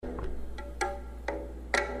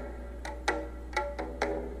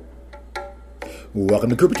Welcome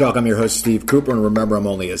to Cooper Talk. I'm your host, Steve Cooper, and remember, I'm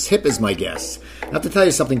only as hip as my guests. I have to tell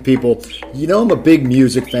you something, people. You know I'm a big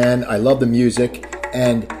music fan. I love the music,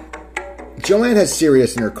 and Joanne has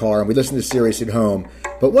Sirius in her car, and we listen to Sirius at home.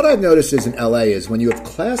 But what I've noticed is in LA is when you have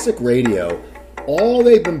classic radio, all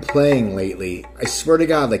they've been playing lately, I swear to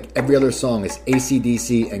God, like every other song is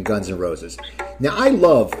AC/DC and Guns N' Roses. Now, I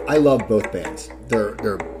love both bands.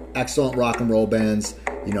 They're excellent rock and roll bands.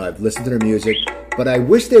 You know, I've listened to their music, but I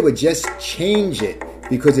wish they would just change it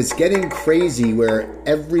because it's getting crazy where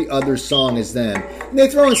every other song is them. And they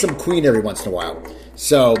throw in some Queen every once in a while.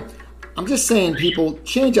 So I'm just saying, people,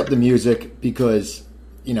 change up the music because,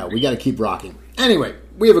 you know, we got to keep rocking. Anyway,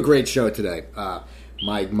 we have a great show today.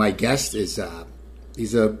 My guest is,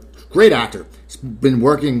 he's a great actor. He's been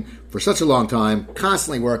working for such a long time,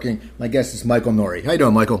 constantly working. My guest is Michael Nouri. How you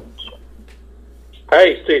doing, Michael?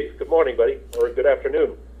 Hey, Steve. Good morning, buddy, or good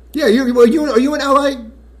afternoon. Yeah, are you in LA?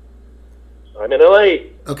 I'm in LA.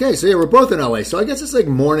 Okay, so yeah, we're both in LA. So I guess it's like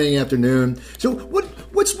morning, afternoon. So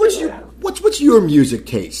what's your music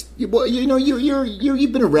taste? Well, you know,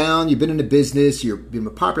 you've been around, you've been in the business, you're a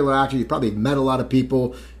popular actor, you probably met a lot of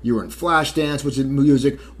people. You were in Flashdance, which is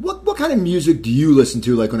music. What kind of music do you listen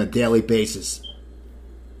to, like on a daily basis?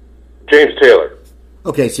 James Taylor.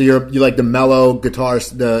 Okay, so you like the mellow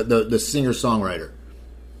guitarist, the singer songwriter.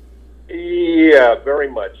 Yeah,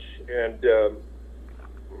 very much, and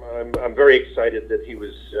I'm very excited that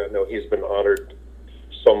he's been honored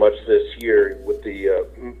so much this year with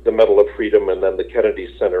the Medal of Freedom and then the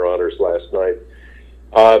Kennedy Center honors last night.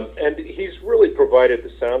 And he's really provided the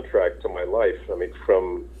soundtrack to my life. I mean,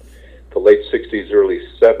 from the late 60s, early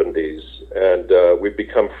 70s, and we've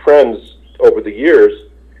become friends over the years.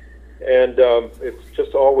 And it's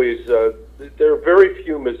just always there are very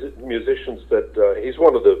few musicians that he's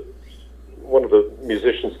one of the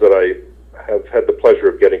musicians that I have had the pleasure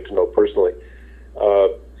of getting to know personally,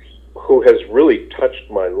 who has really touched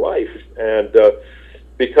my life, and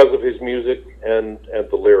because of his music and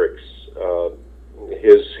the lyrics,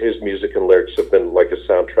 his music and lyrics have been like a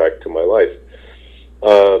soundtrack to my life.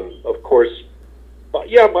 Of course,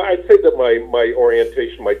 yeah, I'd say that my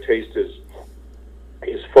orientation, my taste is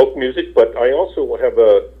folk music, but I also have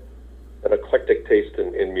an eclectic taste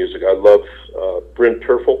in music. I love Bryn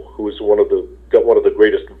Terfel, who is got one of the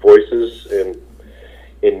greatest voices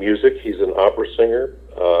in music. He's an opera singer,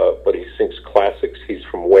 but he sings classics. He's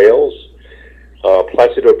from Wales.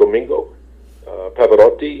 Placido Domingo,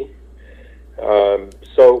 Pavarotti.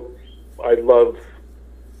 So I love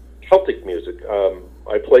Celtic music.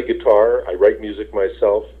 I play guitar. I write music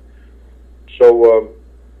myself. So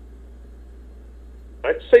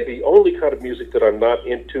I'd say the only kind of music that I'm not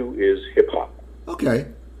into is hip-hop. Okay.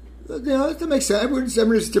 Yeah, that makes sense.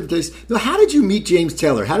 Everyone's different taste. Now, how did you meet James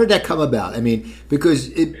Taylor? How did that come about? I mean, because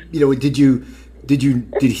did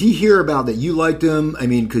he hear about that you liked him? I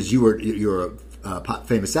mean, because you're a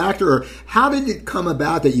famous actor, or how did it come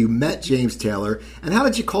about that you met James Taylor, and how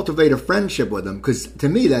did you cultivate a friendship with him? Because to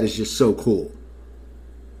me, that is just so cool.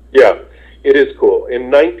 Yeah, it is cool. In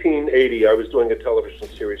 1980, I was doing a television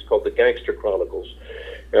series called The Gangster Chronicles,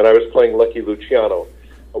 and I was playing Lucky Luciano.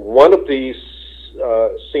 One of these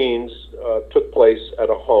scenes took place at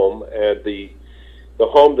a home, and the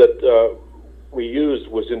home that we used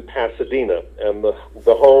was in Pasadena, and the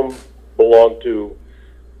home belonged to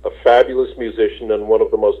a fabulous musician and one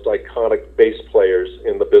of the most iconic bass players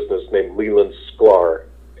in the business named Leland Sklar.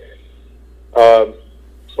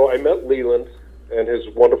 So I met Leland and his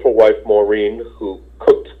wonderful wife Maureen, who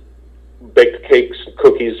baked cakes and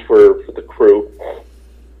cookies for the crew.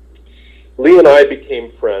 Lee and I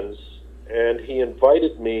became friends, and he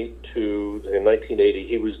invited me in 1980,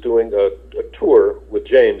 he was doing a tour with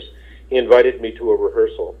James. He invited me to a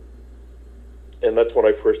rehearsal, and that's when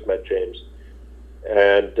I first met James.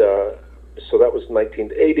 And so that was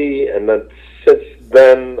 1980, and then since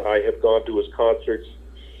then I have gone to his concerts,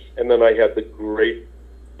 and then I had the great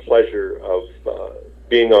pleasure of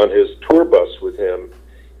being on his tour bus with him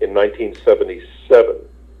in 1977.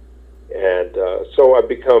 And so I've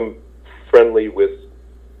become friendly with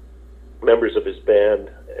members of his band,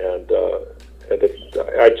 and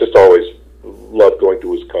I just always loved going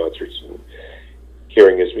to his concerts and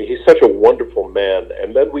hearing his music. He's such a wonderful man.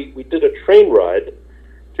 And then we did a train ride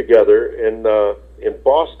together in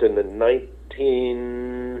Boston in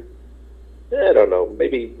I don't know,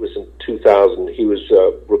 maybe it was in 2000. He was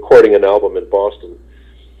recording an album in Boston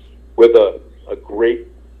with a great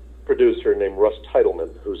producer named Russ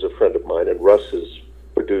Titleman, who's a friend of mine, and Russ has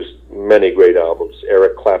produced many great albums,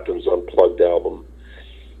 Eric Clapton's Unplugged album.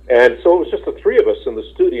 And so it was just the three of us in the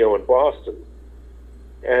studio in Boston.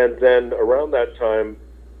 And then around that time,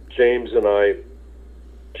 James and I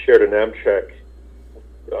shared an Amtrak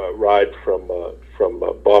ride from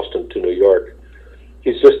Boston to New York.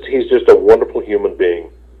 He's just a wonderful human being,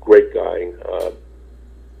 great guy.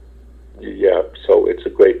 Yeah, so it's a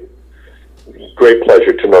great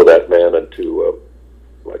pleasure to know that man and to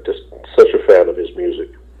just such a fan of his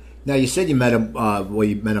music. Now you said you met him.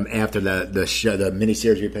 You met him after the show, the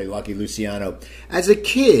miniseries you played, Lucky Luciano. As a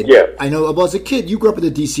kid, yeah, I know. Well, as a kid, you grew up in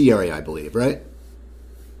the D.C. area, I believe, right?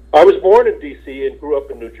 I was born in D.C. and grew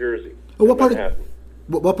up in New Jersey. Oh, what part of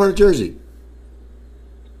what part of Jersey?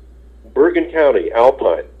 Bergen County,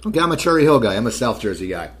 Alpine. Okay, I'm a Cherry Hill guy. I'm a South Jersey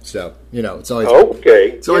guy, so it's always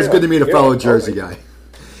okay. It's always good to meet a fellow Jersey guy.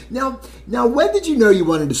 Now, when did you know you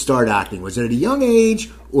wanted to start acting? Was it at a young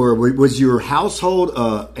age, or was your household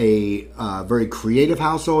a very creative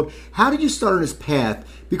household? How did you start on this path?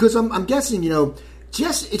 Because I'm guessing, it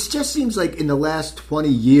just seems like in the last 20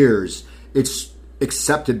 years, it's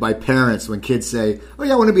accepted by parents when kids say, "Oh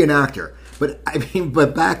yeah, I want to be an actor." But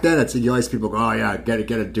back then, it's always people go, "Oh yeah, get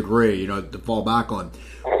a degree," to fall back on.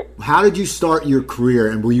 How did you start your career?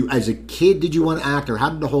 And were you, as a kid, did you want to act, or how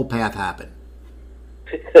did the whole path happen?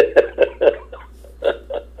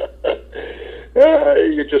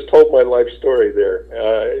 You just told my life story there.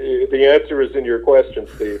 The answer is in your question,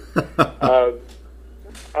 Steve. I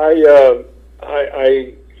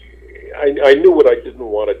knew what I didn't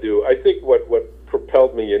want to do. I think what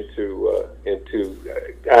propelled me into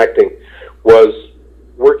acting was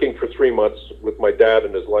working for 3 months with my dad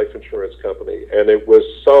and his life insurance company, and it was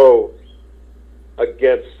so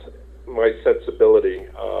against my sensibility.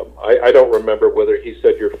 I don't remember whether he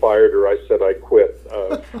said you're fired or I said I quit.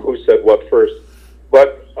 Who said what first?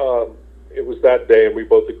 But it was that day, and we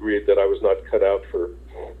both agreed that I was not cut out for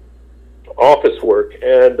office work.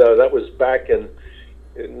 And that was back in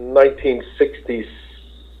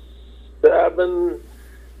 1967,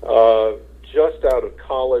 just out of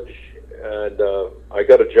college. And I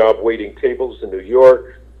got a job waiting tables in New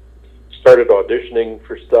York, started auditioning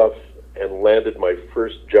for stuff, and landed my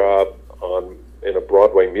first job in a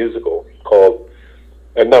Broadway musical called,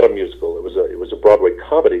 and not a musical, it was a Broadway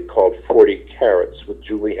comedy called 40 Carats with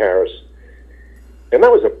Julie Harris. And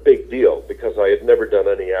that was a big deal because I had never done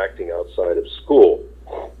any acting outside of school.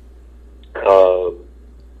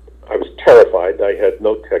 I was terrified. I had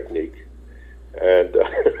no technique. And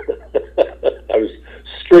I was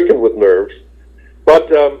stricken with nerves. But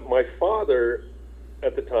my father,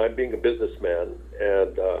 at the time, being a businessman,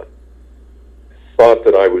 and thought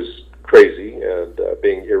that I was crazy and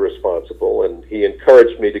being irresponsible, and he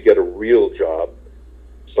encouraged me to get a real job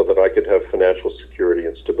so that I could have financial security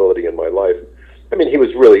and stability in my life. I mean, he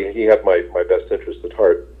had my best interest at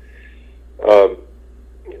heart.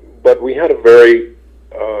 But we had a very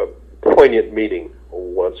poignant meeting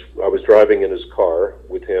once. I was driving in his car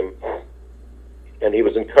with him, and he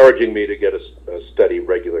was encouraging me to get a steady,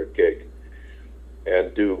 regular gig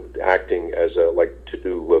and do acting to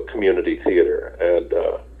do community theater.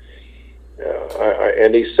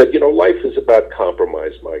 And he said, life is about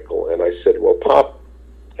compromise, Michael. And I said, well, Pop,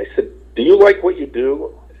 do you like what you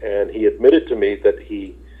do? And he admitted to me that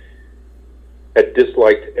he had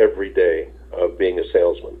disliked every day of being a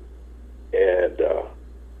salesman. And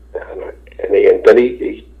then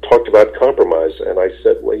he talked about compromise. And I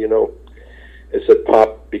said, well, I said,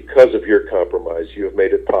 Pop, because of your compromise, you have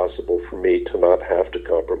made it possible for me to not have to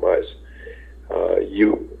compromise.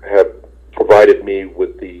 You have provided me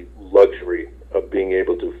with the luxury of being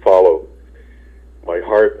able to follow my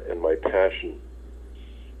heart and my passion.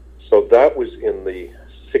 So that was in the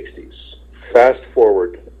 60s. Fast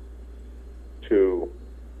forward to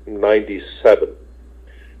 97,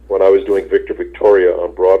 when I was doing Victor Victoria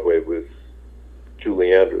on Broadway with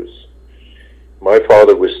Julie Andrews. My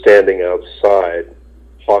father was standing outside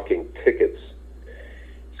hawking tickets,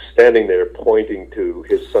 standing there pointing to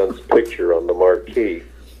his son's picture on the marquee,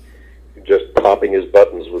 just popping his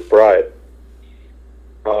buttons with pride.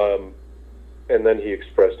 And then he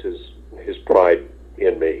expressed his pride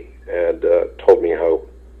in me and told me how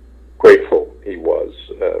grateful he was,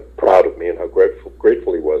 proud of me, and how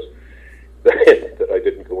grateful he was that I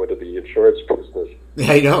didn't go into the insurance business.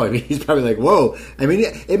 Yeah, I know. I mean, he's probably like, "Whoa!" I mean,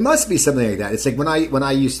 it must be something like that. It's like when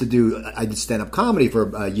I used to I did stand up comedy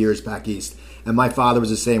for years back east, and my father was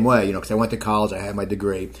the same way. Because I went to college, I had my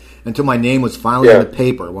degree, until my name was finally in the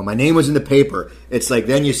paper. When my name was in the paper, it's like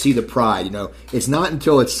then you see the pride. It's not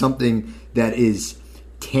until it's something that is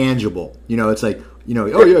tangible. It's like.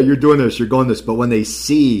 Oh yeah, you're doing this, you're going this. But when they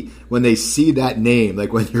see that name,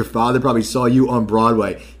 like when your father probably saw you on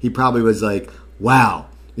Broadway, he probably was like, wow.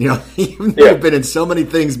 Even though you've been in so many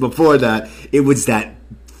things before that, it was that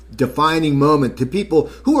defining moment to people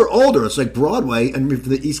who are older. It's like Broadway, and for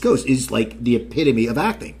the East Coast, is like the epitome of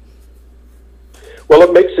acting. Well,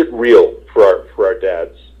 it makes it real for our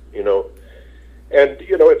dads, you know. And,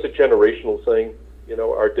 you know, it's a generational thing. You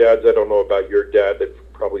know, our dads, I don't know about your dad, they've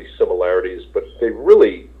probably similarities, but they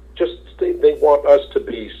really just, they want us to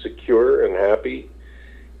be secure and happy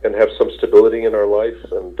and have some stability in our life.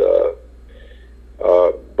 And,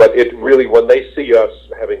 but it really, when they see us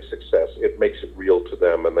having success, it makes it real to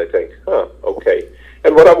them, and they think, okay.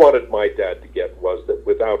 And what I wanted my dad to get was that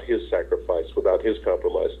without his sacrifice, without his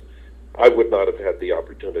compromise, I would not have had the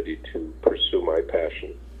opportunity to pursue my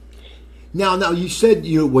passion. Now, you said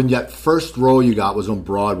when that first role you got was on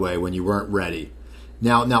Broadway when you weren't ready.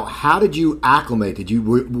 Now, how did you acclimate?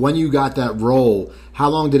 When you got that role, how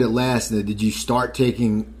long did it last? And did you start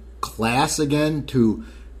taking class again to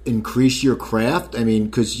increase your craft? I mean,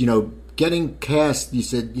 because, you know, getting cast, you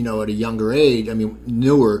said, you know, at a younger age, I mean,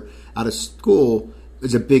 newer, out of school,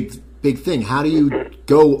 is a big thing. How do you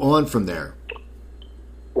go on from there?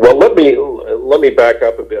 Well, let me back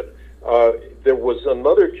up a bit. There was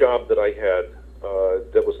another job that I had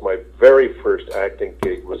that was my very first acting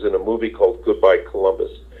gig. Was in a movie called Goodbye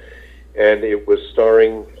Columbus, and it was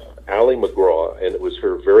starring Ali MacGraw, and it was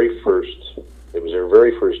her very first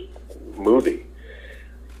movie.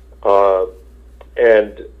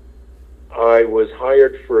 And I was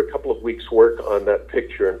hired for a couple of weeks' work on that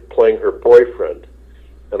picture and playing her boyfriend,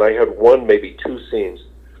 and I had one, maybe two scenes.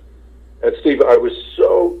 And Steve, I was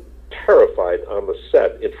so terrified on the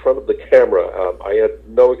set in front of the camera. I had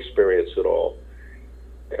no experience at all.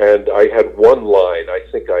 And I had one line. I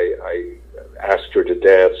think I asked her to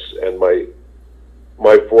dance, and my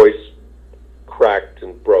voice cracked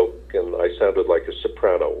and broke, and I sounded like a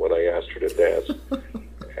soprano when I asked her to dance.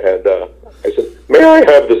 And I said, "May I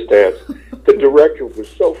have this dance?" The director was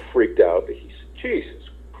so freaked out. He said, "Jesus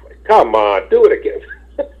Christ, come on, do it again."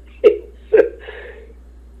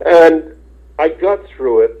 And I got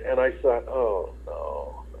through it, and I thought, oh,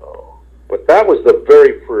 no. But that was the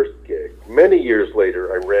very first gig. Many years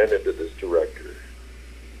later, I ran into this director,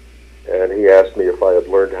 and he asked me if I had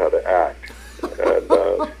learned how to act.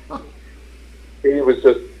 And he was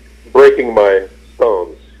just breaking my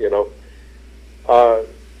stones, you know.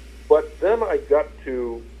 But then I got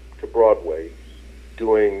to Broadway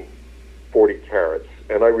doing 40 Carats,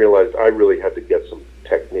 and I realized I really had to get some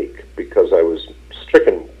technique because I was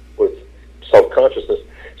stricken with self-consciousness.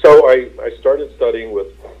 So I started studying with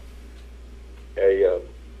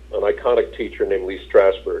an iconic teacher named Lee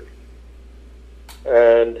Strasberg,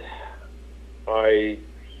 and I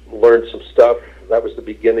learned some stuff. That was the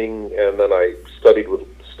beginning, and then I studied with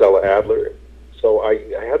Stella Adler. So I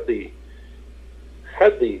had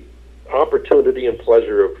the opportunity and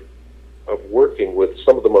pleasure of working with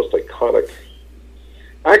some of the most iconic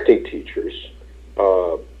acting teachers,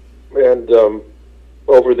 and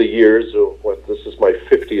over the years, this is my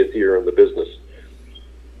 50th year in the business.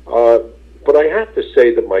 But I have to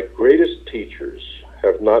say that my greatest teachers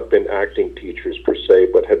have not been acting teachers per se,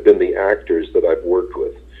 but have been the actors that I've worked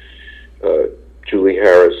with. Julie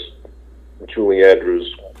Harris, Julie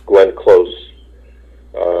Andrews, Glenn Close,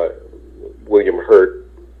 William Hurt.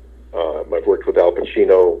 I've worked with Al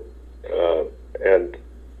Pacino, and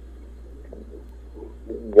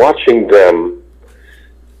watching them,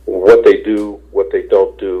 what they do, what they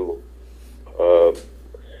don't do,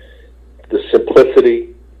 the simplicity.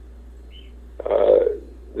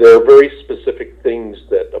 There are very specific things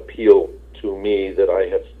that appeal to me that I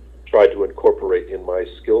have tried to incorporate in my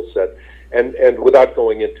skill set. And without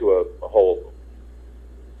going into a whole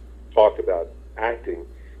talk about acting,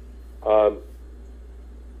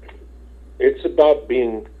 it's about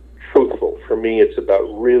being truthful. For me, it's about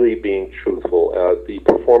really being truthful. The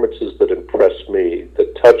performances that impress me,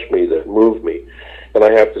 that touch me, that move me, and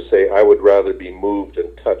I have to say I would rather be moved and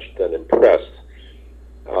touched than impressed,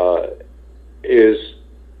 is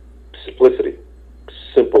simplicity,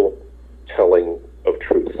 simple telling of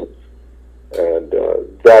truth. And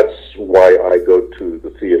that's why I go to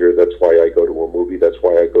the theater, that's why I go to a movie, that's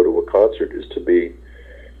why I go to a concert, is to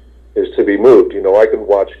be moved. You know, I can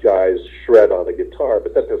watch guys shred on a guitar,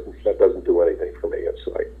 but that doesn't do anything for me. It's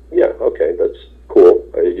like, yeah, okay, that's cool.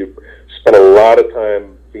 You spent a lot of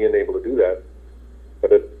time being able to do that, but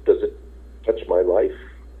does it touch my life?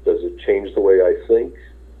 Does it change the way I think?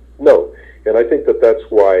 No. And I think that that's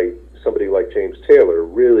why somebody like James Taylor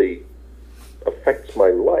really affects my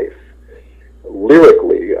life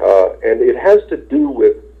lyrically, and it has to do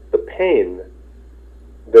with the pain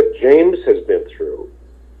that James has been through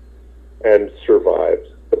and survived,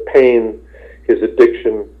 the pain, his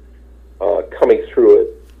addiction, coming through it,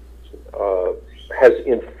 has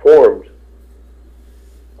informed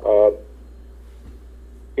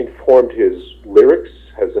his lyrics,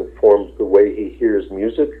 has informed the way he hears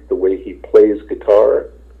music, the way he plays guitar.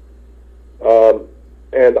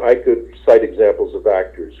 And I could cite examples of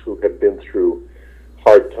actors who have been through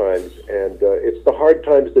hard times, and it's the hard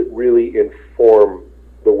times that really inform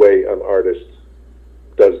the way an artist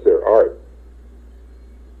does their art.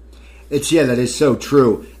 That is so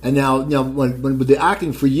true. And now when with the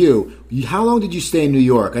acting for you, how long did you stay in New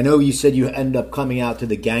York? I know you said you ended up coming out to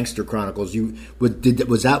the Gangster Chronicles.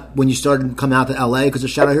 Was that when you started to come out to L.A. because of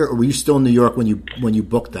Shadow Here, or were you still in New York when you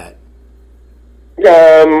booked that?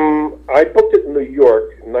 I booked it in New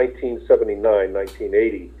York in 1979,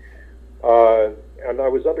 1980, and I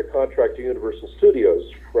was under contract to Universal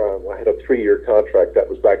Studios. I had a 3-year contract. That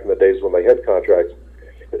was back in the days when they had contracts,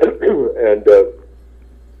 and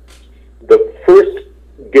the first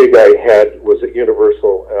gig I had was at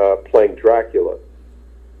Universal playing Dracula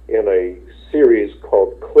in a series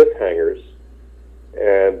called Cliffhangers,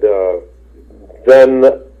 and then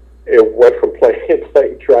it went from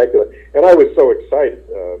playing Dracula, and I was so excited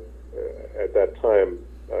at that time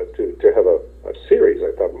to have a series.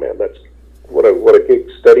 I thought, man, that's what a gig,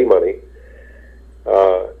 steady money.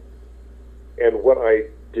 And what I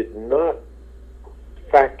did not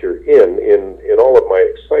factor in all of my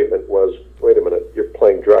excitement was, wait a minute, you're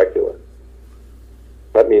playing Dracula.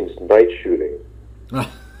 That means night shooting.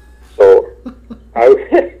 So I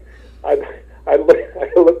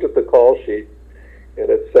looked at the call sheet, and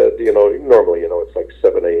it said, normally, it's like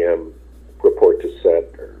 7 a.m. report to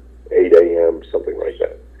set, or 8 a.m., something like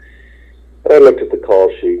that. And I looked at the call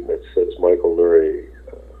sheet, and it says, Michael Nouri,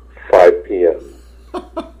 5 p.m.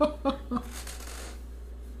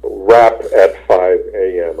 Wrap at 5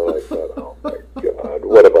 a.m. And I thought, oh my God,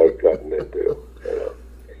 what have I gotten into?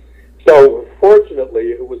 So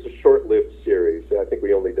fortunately, it was a short-lived series. I think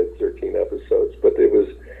we only did 13 episodes, but it was,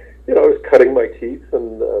 I was cutting my teeth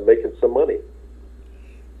and making some money.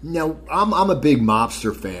 Now, I'm a big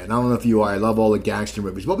mobster fan. I don't know if you are. I love all the gangster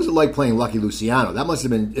movies. What was it like playing Lucky Luciano? That must have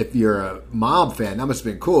been, if you're a mob fan, that must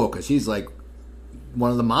have been cool, because he's like one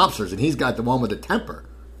of the mobsters, and he's got the one with the temper.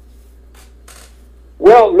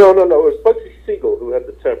 Well, no. It was Bugsy Siegel who had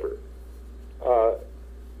the temper.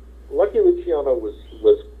 Lucky Luciano was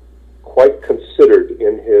quite considered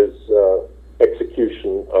in his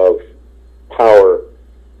execution of power.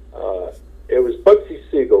 It was Bugsy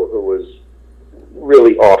Siegel who was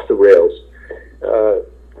really off the rails.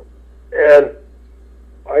 And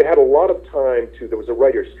I had a lot of time there was a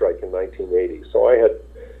writer's strike in 1980, so I had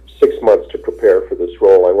 6 months to prepare for this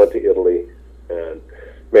role. I went to Italy and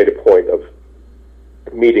made a point of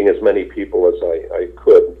meeting as many people as I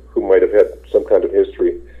could who might have had some kind of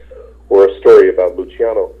history or a story about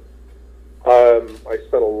Luciano. I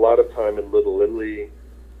spent a lot of time in Little Italy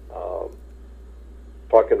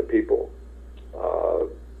talking to people.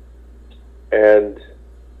 And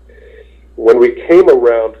when we came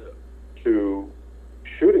around to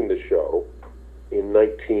shooting the show in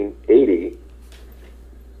 1980,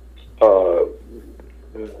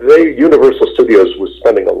 Universal Studios was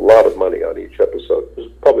spending a lot of money on each episode. It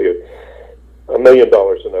was probably $1 million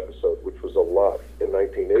an episode, which was a lot in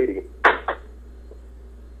 1980.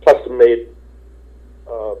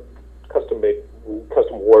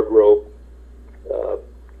 Custom wardrobe.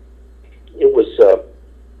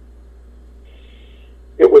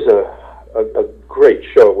 It was a great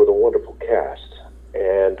show with a wonderful cast,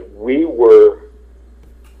 and we were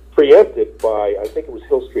preempted by, I think it was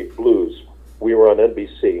Hill Street Blues. We were on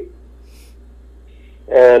NBC,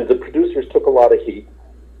 and the producers took a lot of heat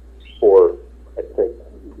for, I think,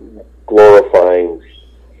 glorifying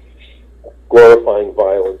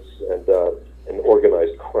violence and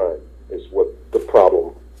organized crime is what the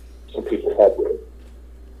problem some people had with it.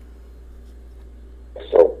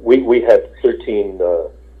 So we had 13.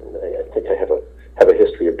 I think I have a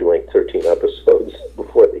history of doing 13 episodes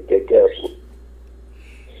before they get canceled.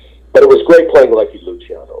 But it was great playing Lucky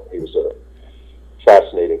Luciano. He was a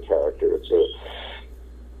fascinating character. It's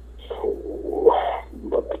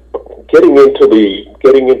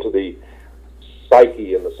getting into the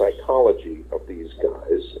psyche and the psychology of these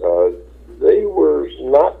guys. They were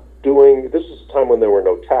not doing. This is a time when there were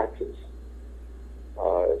no taxes.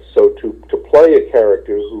 So to play a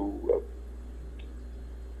character who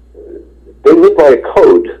they live by a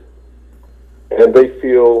code, and they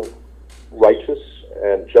feel righteous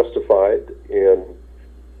and justified in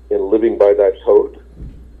living by that code,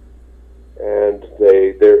 and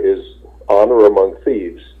there is honor among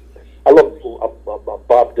thieves. I love a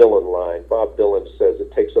Bob Dylan line. Bob Dylan says,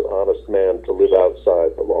 "It takes an honest man to live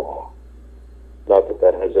outside the law." Not that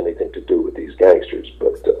that has anything to do with these gangsters, but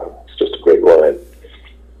it's just a great line.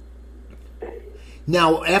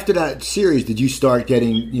 Now, after that series, did you start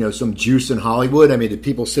getting some juice in Hollywood? I mean, did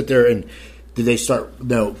people sit there and did they start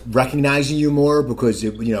recognizing you more because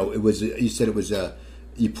it was you said it was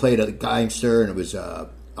you played a gangster and it was a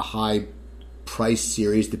high price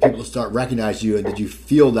series? Did people start recognizing you, and did you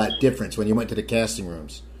feel that difference when you went to the casting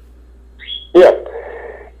rooms? Yeah.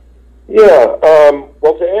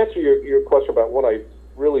 Well, to answer your question about when I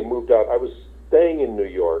really moved out, I was staying in New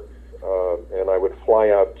York, and I would fly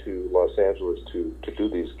out to Los Angeles to do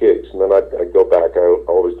these gigs, and then I'd go back. I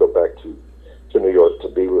always go back to New York to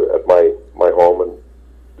be at my home and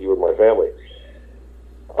be with my family.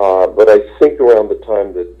 But I think around the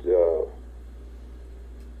time that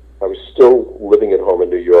I was still living at home in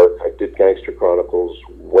New York, I did Gangster Chronicles,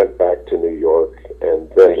 went back to New York, and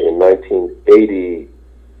then in 1982,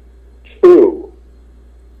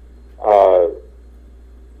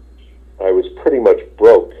 I was pretty much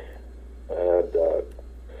broke, and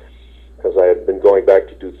because I had been going back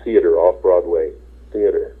to do theater, off-Broadway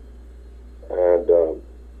theater, and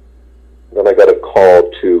then I got a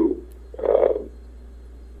call to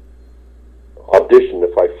audition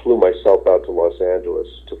if I flew myself out to Los Angeles,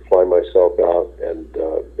 to fly myself out and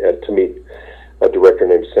to meet a director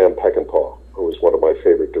named Sam Peckinpah, who was one of my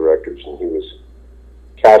favorite directors, and he was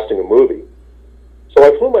casting a movie. So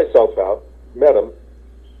I flew myself out, met him,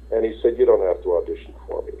 and he said, "You don't have to audition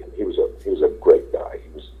for me." And he was a great guy. He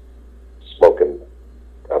was smoking,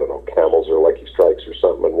 I don't know, Camels or Lucky Strikes or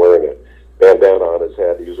something, and wearing a bandana on his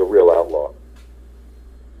head. He was a real outlaw.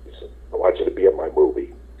 He said, "I want you to be in my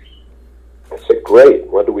movie." I said, "Great.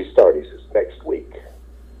 When do we start?" He says, "Next week."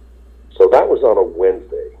 So that was on a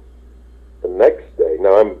Wednesday. The next day,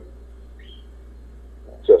 now I'm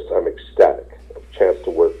ecstatic. A chance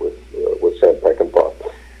to work with Sam Peckinpah.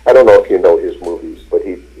 I don't know if you know his movies, but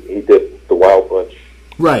he did The Wild Bunch,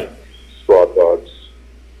 right? Straw Dogs,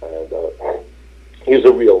 and he's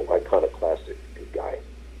a real iconoclastic guy.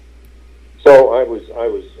 So I was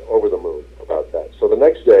over the moon about that. So the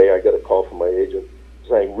next day, I get a call from my agent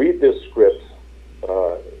saying, "Read this script.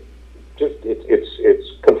 It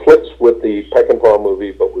conflicts with the Peckinpah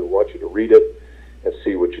movie, but we want you to read it and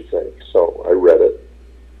see what you think." So I read it,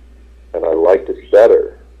 and I liked it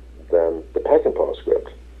better than the Peckinpah script.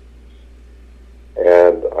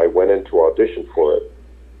 And I went in to audition for it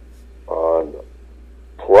on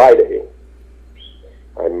Friday.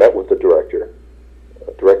 I met with a director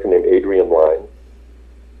named Adrian Lyne,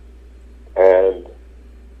 and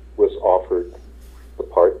was offered the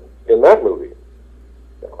part in that movie.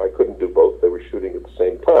 Now, I couldn't do both. They were shooting at the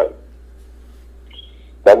same time.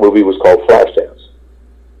 That movie was called Flashdance.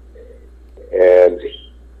 And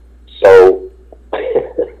so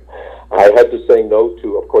I had to say no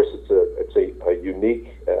to, of course, it's a unique,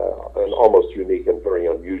 an almost unique and very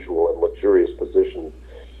unusual and luxurious position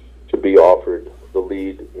to be offered the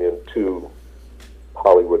lead in 2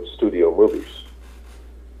 Hollywood studio movies.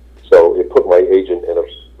 So it put my agent in a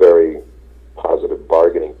very positive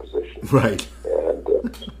bargaining position. Right. And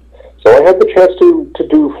so I had the chance to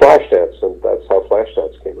do Flashdance, and that's how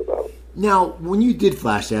Flashdance came about. Now, when you did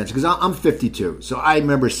Flashdance, because I'm 52, so I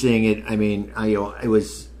remember seeing it. I mean,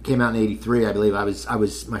 it came out in '83, I believe. I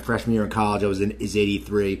was my freshman year in college. Is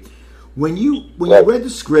 '83. When you read the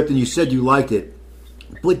script and you said you liked it,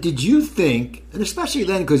 but did you think, and especially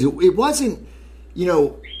then, because it wasn't,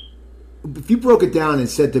 if you broke it down and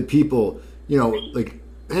said to people, like,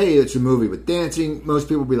 "Hey, it's a movie with dancing," most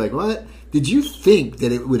people would be like, "What?" Did you think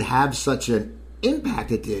that it would have such an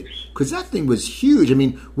impact it did? Because that thing was huge. I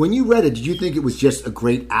mean, when you read it, did you think it was just a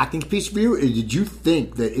great acting piece for you, or did you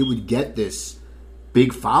think that it would get this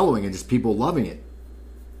big following and just people loving it?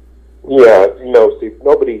 Yeah, no, Steve.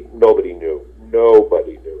 Nobody knew.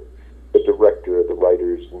 Nobody knew. The director, the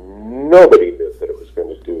writers, nobody knew that it was going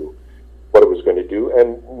to do what it was going to do,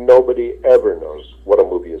 and nobody ever knows what a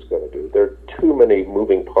movie is going to do. There are too many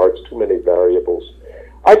moving parts, too many variables.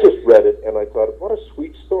 I just read it and I thought, what a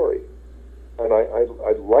sweet story. And I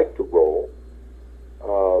liked the role,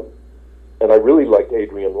 and I really liked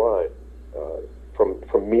Adrian Lyne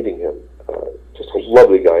from meeting him. Just a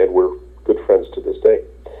lovely guy, and we're good friends to this day.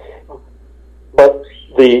 But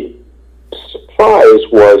the surprise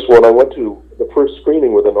was when I went to the first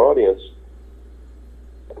screening with an audience,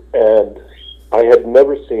 and I had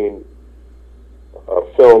never seen a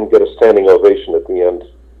film get a standing ovation at the end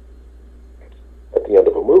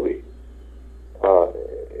of a movie.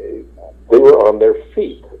 They were on their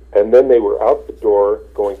feet, and then they were out the door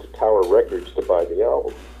going to Tower Records to buy the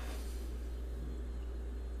album.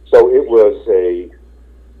 So it was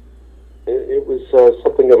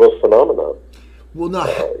something of a phenomenon. Well, no.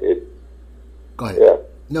 Go ahead. Yeah.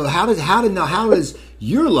 No, how does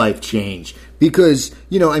your life change? Because,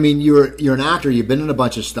 I mean, you're an actor, you've been in a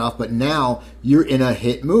bunch of stuff, but now you're in a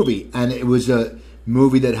hit movie, and it was a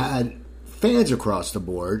movie that had fans across the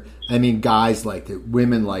board. I mean, guys liked it,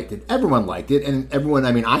 women liked it, everyone liked it, and everyone,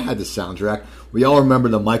 I mean, I had the soundtrack. We all remember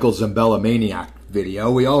the Michael Zambella Maniac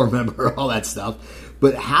video. We all remember all that stuff.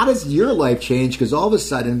 But how does your life change? Because all of a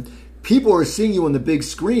sudden, people are seeing you on the big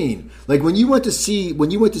screen. Like when you went to see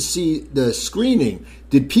the screening,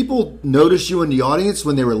 did people notice you in the audience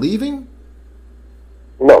when they were leaving?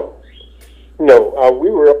 No. We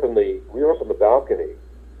were up in the balcony,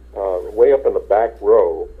 way up in the back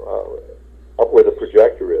row, up where the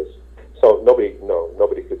projector is. So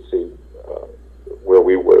nobody could see where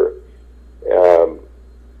we were.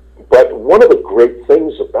 But one of the great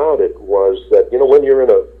things about it was that when you're in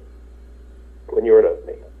a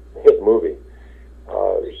hit movie,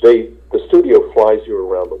 the studio flies you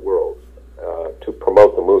around the world to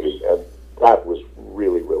promote the movie, and that was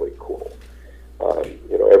really, really cool.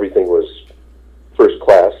 Everything was first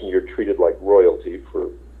class, and you're treated like royalty for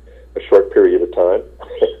a short period of time,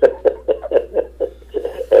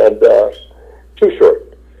 and too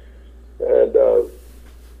short, and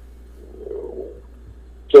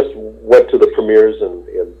just went to the premieres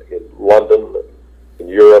in London, in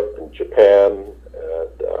Europe, in Japan,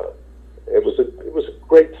 and it was a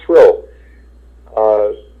great thrill.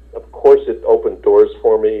 Of course, it opened doors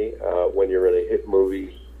for me. When you're in a hit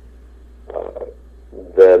movie,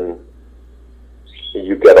 then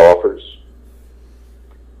you get offers,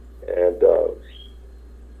 and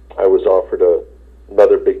I was offered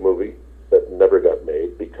another big movie that never got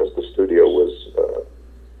made because the studio was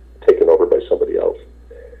taken over by somebody else.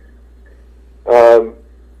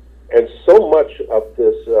 And so much of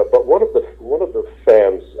this, but one of the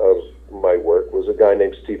fans of my work was a guy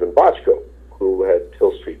named Stephen Bochco, who had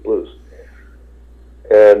Hill Street Blues,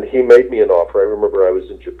 and he made me an offer. I remember I was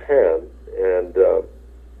in Japan, and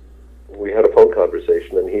we had a phone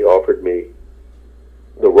conversation, and he offered me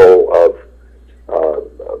the role of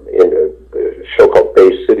in a show called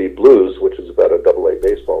Bay City Blues, which is about a AA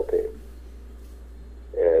baseball team,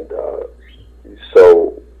 and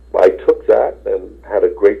so I took that and had a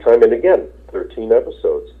great time. And again, 13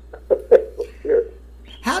 episodes. Sure.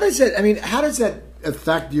 How does that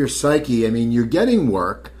affect your psyche? I mean, you're getting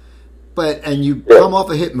work, and you come off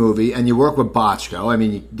a hit movie and you work with Bochco. I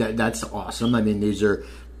mean, that's awesome. I mean, these are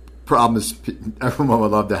problems everyone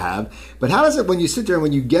would love to have. But how does it, when you sit there and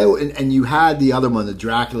when you go and you had the other one, the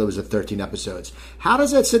Dracula was at 13 episodes, how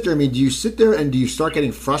does that sit there? I mean, do you sit there and do you start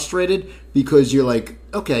getting frustrated because you're like,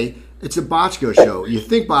 okay, it's a Bochco show. You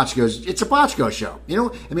think it's a Bochco show.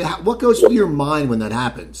 I mean, what goes through your mind when that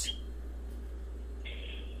happens?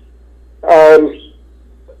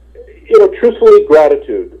 Truthfully,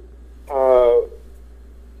 gratitude.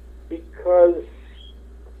 Because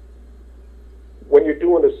when you're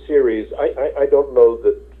doing a series, I don't know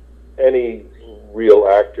that any real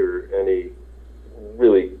actor, any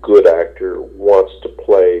really good actor wants to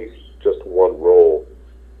play just one role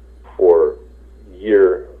for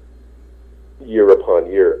year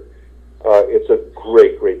upon year. It's a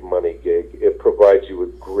great money gig. It provides you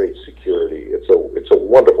with great security. It's a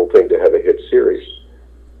wonderful thing to have a hit series.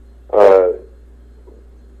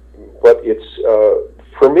 But it's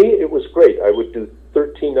for me, it was great. I would do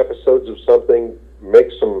 13 episodes of something,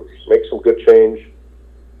 make some good change,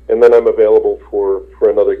 and then I'm available for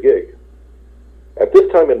another gig. At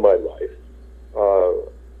this time in my life,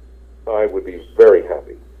 I would be very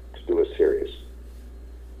happy to do a series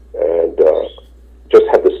and just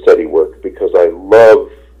have the steady work, because I love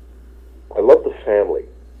the family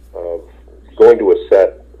of going to a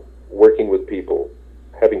set, working with people,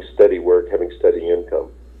 having steady work, having steady income.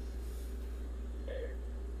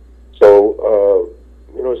 So,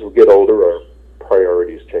 as we get older, our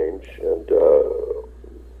priorities change, and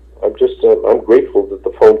I'm grateful that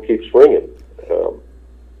the phone keeps ringing.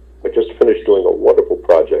 I just finished doing a wonderful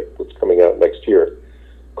project that's coming out next year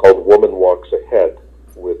called Woman Walks Ahead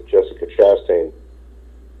with Jessica Chastain,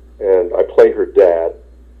 and I play her dad,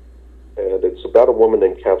 and it's about a woman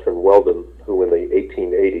named Catherine Weldon who in the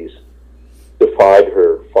 1880s defied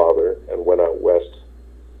her father and went out west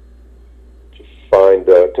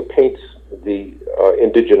to paint the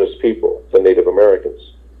indigenous people, the Native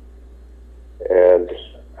Americans, and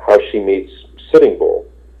how she meets Sitting Bull.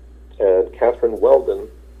 And Catherine Weldon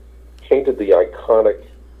painted the iconic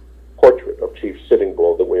portrait of Chief Sitting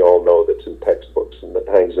Bull that we all know, that's in textbooks and that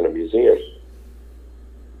hangs in a museum.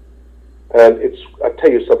 And I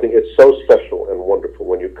tell you something, it's so special and wonderful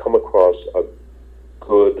when you come across a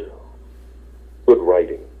good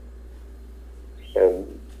writing.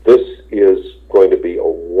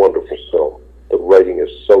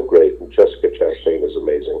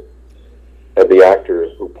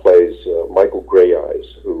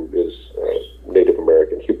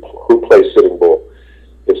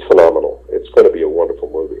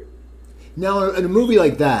 Now, in a movie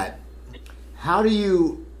like that, how do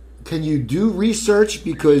you can you do research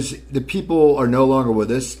because the people are no longer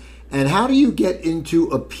with us, and how do you get into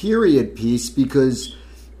a period piece because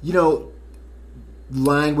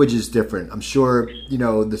language is different. I'm sure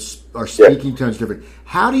our speaking tone's different.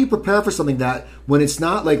 How do you prepare for something that when it's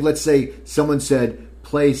not like, let's say someone said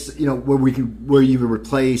place, where you would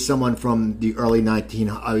play someone from the early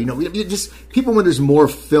just people when there's more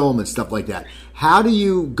film and stuff like that. How do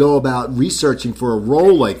you go about researching for a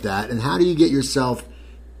role like that, and how do you get yourself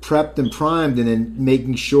prepped and primed and then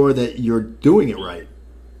making sure that you're doing it right?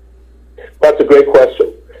 That's a great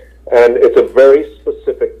question, and it's a very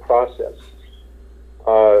specific process.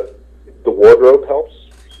 The wardrobe helps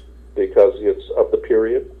because it's of the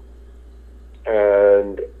period,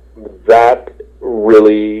 and that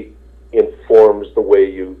really informs the way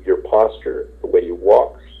your posture, the way you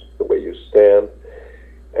walk, the way you stand,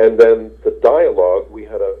 and then the dialogue. We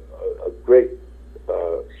had a great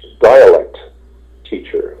dialect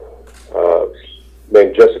teacher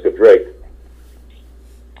named Jessica Drake,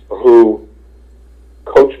 who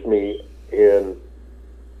coached me in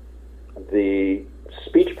the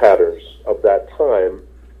speech patterns of that time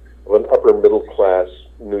of an upper middle class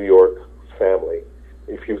New York family.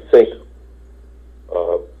 If you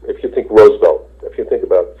think Roosevelt, if you think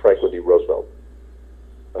about Franklin D. Roosevelt,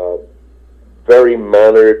 very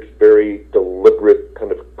mannered, very deliberate,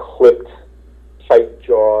 kind of clipped,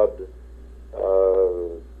 tight-jawed,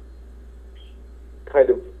 kind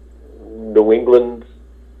of New England.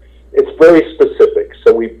 It's very specific.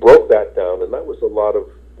 So we broke that down, and that was a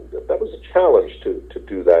challenge to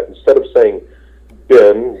do that. Instead of saying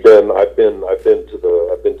I've been to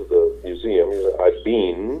the museum. I've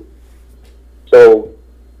been. So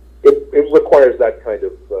it requires that kind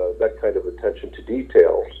of attention to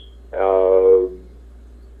detail.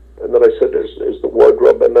 And then I said, there's the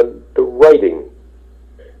wardrobe, and then the writing,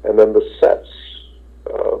 and then the sets.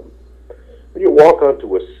 When you walk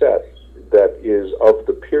onto a set that is of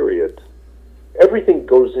the period, everything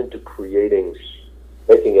goes into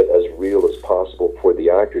making it as real as possible for the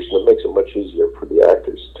actors, and it makes it much easier for the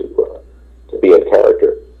actors to be in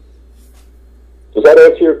character. Does that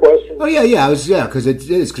answer your question? Oh yeah, because it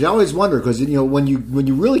is. Because I always wonder because when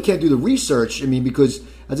you really can't do the research. I mean, because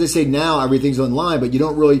as I say now, everything's online, but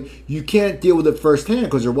you can't deal with it firsthand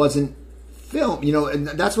because there wasn't film. And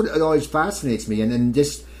that's what always fascinates me. And then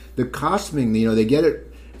just the costuming. They get it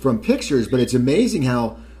from pictures, but it's amazing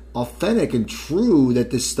how authentic and true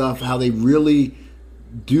that this stuff. How they really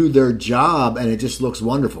do their job, and it just looks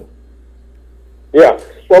wonderful. Yeah,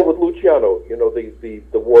 well, with Luciano,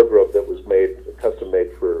 the wardrobe that was custom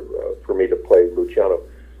made for me to play Luciano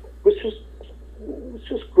was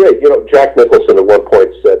just great. Jack Nicholson at one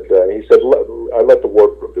point said, "I let the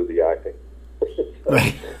wardrobe do the acting."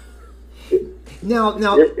 Right. Now,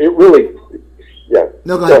 it really. Yeah.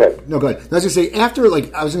 No, go ahead. No, go ahead. I was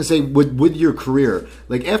going to say, with your career,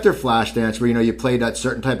 like after Flashdance, where you played that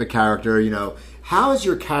certain type of character, how is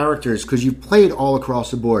your characters? Because you played all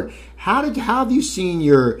across the board. How have you seen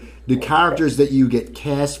the characters that you get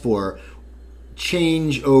cast for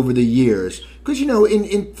change over the years? Because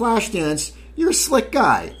in Flashdance, you're a slick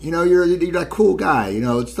guy. You're that cool guy.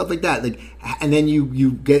 Stuff like that. And then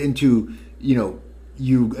you get into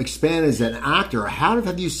you expand as an actor. How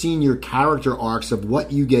have you seen your character arcs of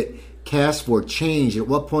what you get cast for change? At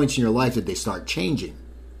what points in your life did they start changing?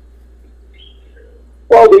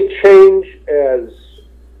 Well, they change as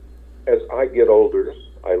I get older.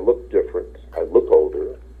 I look different. I look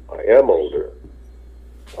older. I am older.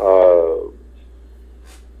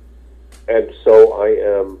 And so I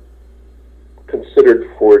am considered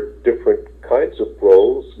for different kinds of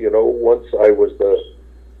roles. Once I was the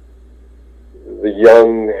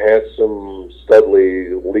young, handsome,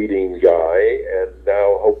 studly leading guy, and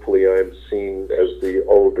now hopefully I'm seen as the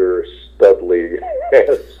older, studly,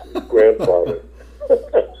 handsome grandfather.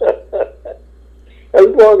 As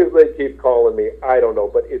long as they keep calling me, I don't know,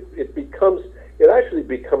 but it actually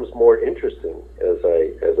becomes more interesting as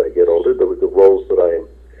I get older. The roles that I am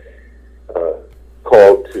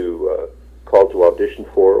called to audition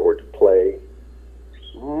for or to play,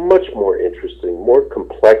 much more interesting, more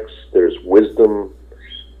complex. There's wisdom.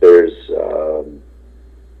 There's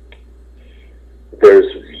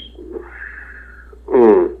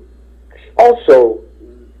also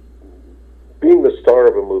being the star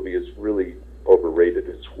of a movie is really overrated.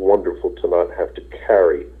 It's wonderful to not have to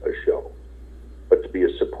carry a show, but to be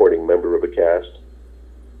a supporting member of a cast.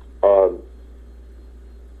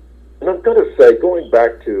 And I've got to say, going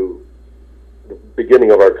back to the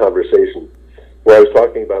beginning of our conversation, where I was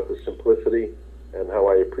talking about the simplicity and how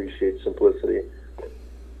I appreciate simplicity,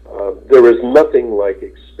 There is nothing like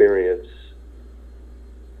experience.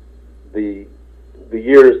 The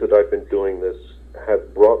years that I've been doing this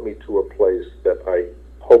have brought me to a place that I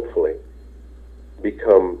hopefully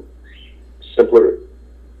become simpler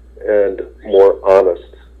and more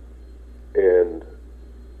honest in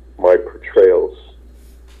my portrayals.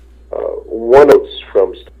 One of those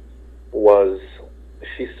from was,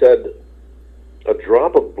 she said, a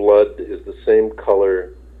drop of blood is the same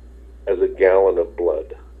color as a gallon of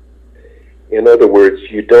blood. In other words,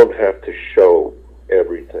 you don't have to show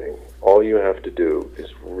everything. All you have to do is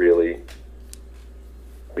really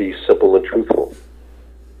be simple and truthful.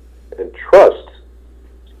 And trust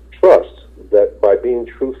that by being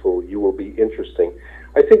truthful, you will be interesting.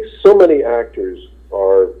 I think so many actors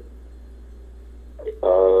are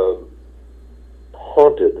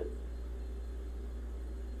haunted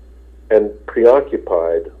and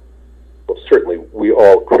preoccupied. Well, certainly we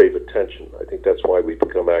all crave attention. I think that's why we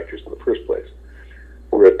become actors in the first place.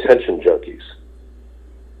 We're attention junkies.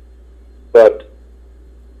 But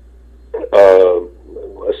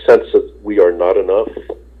a sense that we are not enough,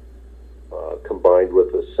 combined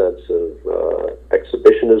with a sense of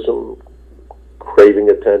exhibitionism, craving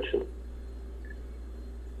attention.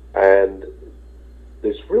 And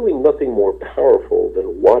there's really nothing more powerful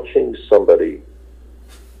than watching somebody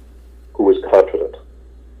who is confident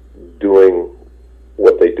doing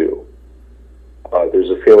what they do. There's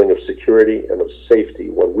a feeling of security and of safety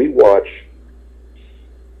when we watch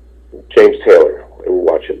James Taylor and we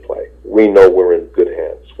watch him play. We know we're in good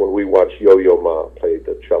hands. When we watch Yo-Yo Ma play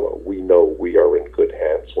the cello, we know we are in good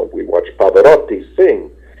hands. When we watch Pavarotti sing,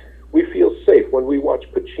 we feel safe. When we watch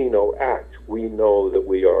Pacino act, we know that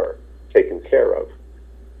we are taken care of.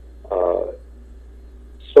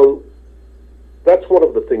 So that's one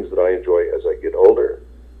of the things that I enjoy as I get older,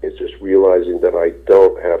 is just realizing that I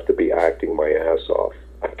don't have to be acting my ass off.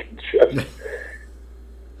 I can just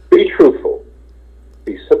be truthful.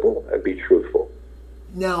 Be simple and be truthful.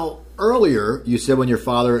 Now, earlier, you said when your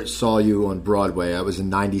father saw you on Broadway, that was in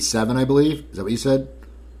 97, I believe. Is that what you said?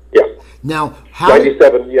 Yeah. Now, how...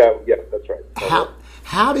 97, yeah, that's right.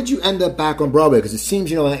 How did you end up back on Broadway? Because it seems,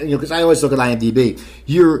 because I always look at IMDb.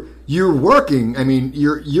 You're working, I mean,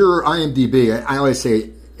 your IMDb, I always say,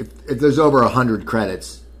 if there's over 100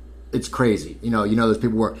 credits, it's crazy. Those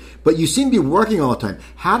people work. But you seem to be working all the time.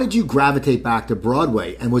 How did you gravitate back to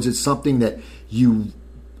Broadway? And was it something that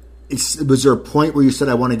was there a point where you said,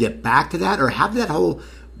 I want to get back to that? Or how did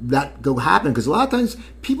that go happen? Because a lot of times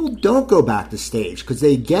people don't go back to stage because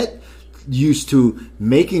they get used to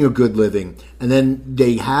making a good living and then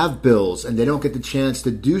they have bills and they don't get the chance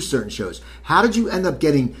to do certain shows. How did you end up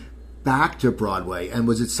getting back to Broadway? And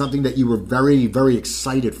was it something that you were very, very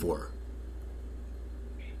excited for?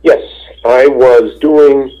 Yes, I was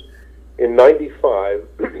doing, in 95,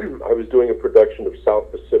 I was doing a production of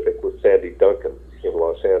South Pacific with Sandy Duncan in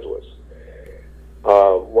Los Angeles.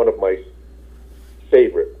 One of my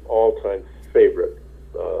all-time favorite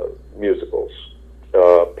musicals,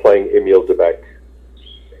 playing Emile Debec,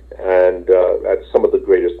 and that's some of the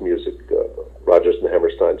greatest music, Rodgers and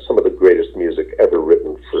Hammerstein, some of the greatest music ever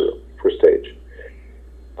written for stage.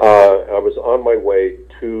 I was on my way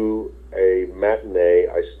to a matinee.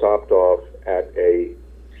 I stopped off at a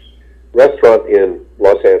restaurant in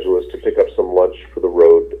Los Angeles to pick up some lunch for the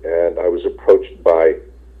road, and I was approached by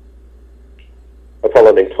a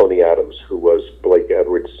fellow named Tony Adams, who was Blake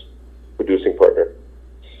Edwards' producing partner,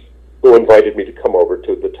 who invited me to come over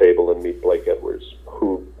to the table and meet Blake Edwards,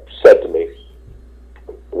 who said to me,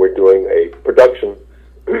 we're doing a production,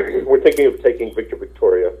 we're thinking of taking Victor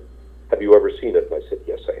Victoria. Have you ever seen it? And I said,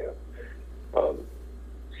 yes, I have.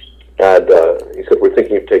 And he said, we're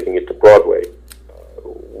thinking of taking it to Broadway.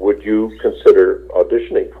 Would you consider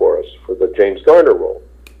auditioning for us for the James Garner role?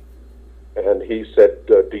 And he said,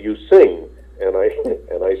 do you sing? And I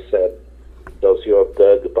said, does your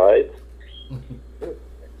dog bite?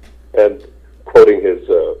 And quoting his,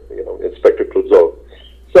 Inspector Clouseau.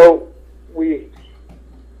 So we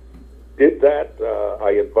did that.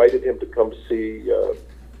 I invited him to come see a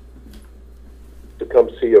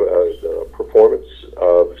performance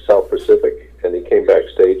of South Pacific, and he came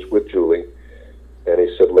backstage with Julie, and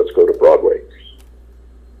he said, let's go to Broadway.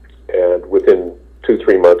 And within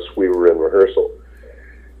 2-3 months, we were in rehearsal.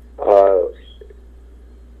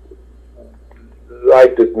 I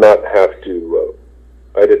did not have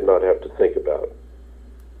to think about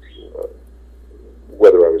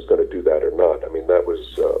whether I was going to do that or not. I mean, that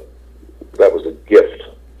was a gift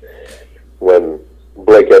when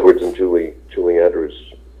Blake Edwards and Julie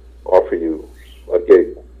Andrews offer you a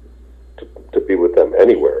gig to be with them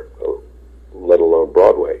anywhere, let alone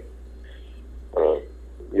Broadway.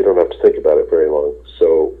 You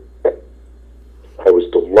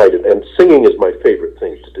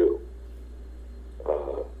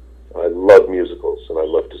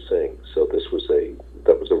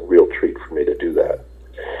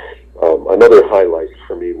another highlight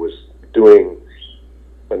for me was doing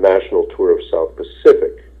a national tour of South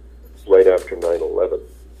Pacific right after 9/11.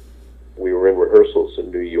 We were in rehearsals in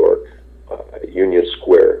New York, at Union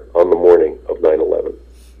Square, on the morning of 9/11.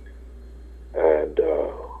 And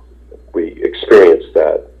we experienced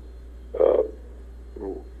that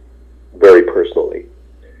very personally.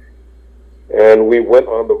 And we went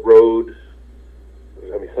on the road.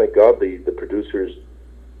 I mean, thank God the producers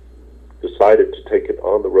decided to take it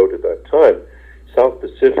on the road at that time. South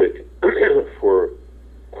Pacific, for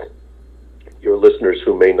your listeners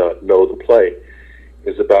who may not know the play,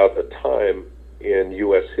 is about a time in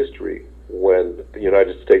U.S. history when the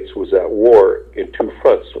United States was at war in two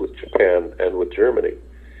fronts, with Japan and with Germany.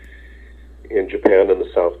 In Japan and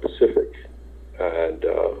the South Pacific. And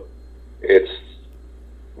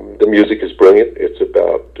the music is brilliant. It's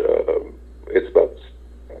about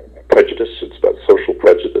prejudice. It's about social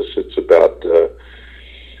prejudice. It's about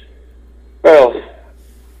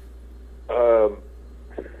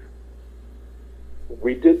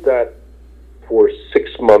we did that for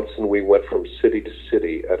 6 months, and we went from city to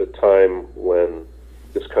city at a time when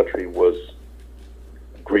this country was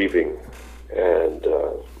grieving and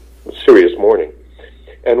serious mourning.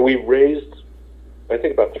 And we raised, I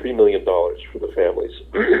think, about $3 million for the families.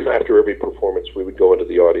 After every performance, we would go into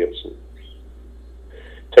the audience and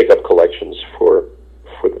take up collections for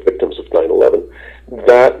the victims of 9/11.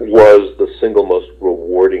 That was the single most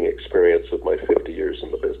rewarding experience of my 50 years in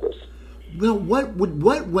the business. Well,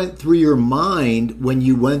 what went through your mind when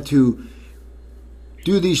you went to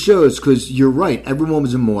do these shows? Because you're right, everyone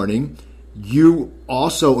was in mourning. You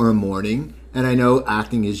also are in mourning, and I know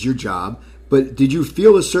acting is your job. But did you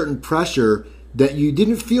feel a certain pressure that you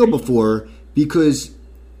didn't feel before, because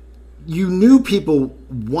you knew people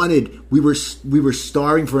wanted, we were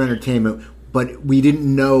starving for entertainment, but we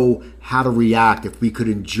didn't know how to react, if we could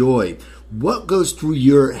enjoy? What goes through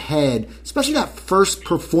your head, especially that first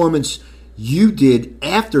performance you did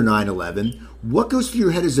after 9/11? What goes through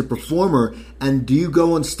your head as a performer, and do you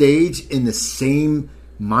go on stage in the same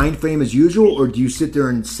mind frame as usual, or do you sit there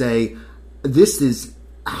and say, this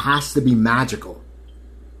has to be magical?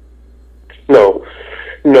 No.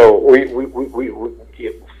 We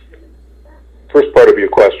first part of your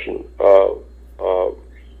question,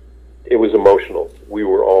 it was emotional. We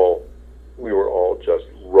were all just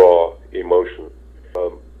raw emotion.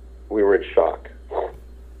 We were in shock.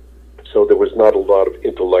 So there was not a lot of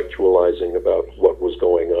intellectualizing about what was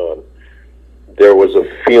going on. There was a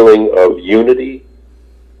feeling of unity,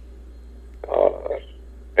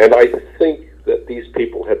 and I think that these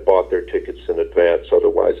people had bought their tickets in advance.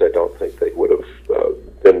 Otherwise, I don't think they would have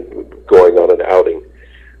been going on an outing.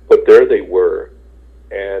 But there they were,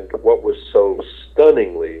 and what was so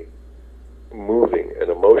stunningly moving and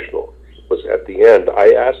emotional was at the end,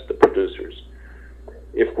 I asked the producers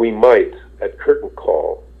if we might, at curtain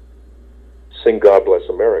call, sing God Bless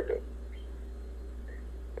America.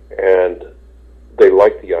 And they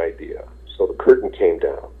liked the idea. So the curtain came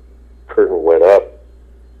down. Curtain went up.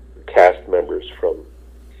 Cast members from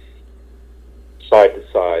side to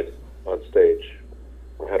side on stage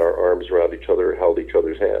had our arms around each other, held each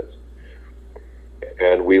other's hands.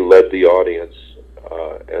 And we led the audience,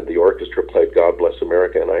 and the orchestra played God Bless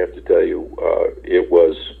America. And I have to tell you, there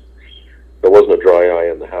wasn't a dry eye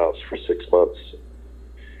in the house for 6 months.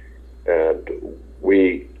 And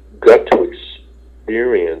we got to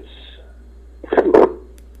experience,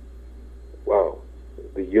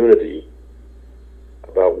 the unity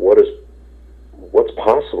about what's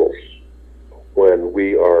possible when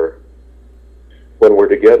we're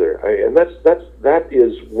together. And that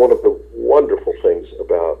is one of the wonderful things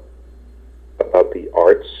about the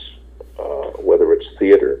arts, whether it's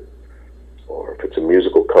theater or if it's a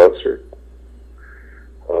musical concert.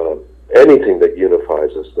 Anything that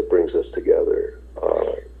unifies us, that brings us together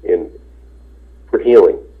for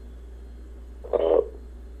healing.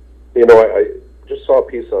 I just saw a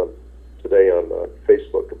piece today on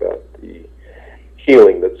Facebook about the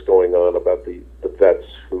healing that's going on, about the vets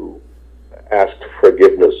who asked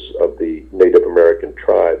forgiveness of the Native American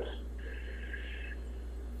tribes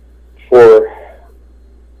for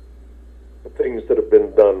the things that have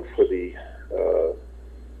been done for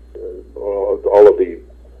all of the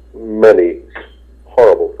many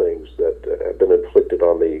horrible things that have been inflicted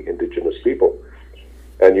on the indigenous people.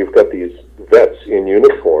 And you've got these vets in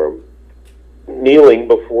uniform kneeling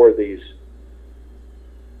before these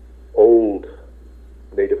old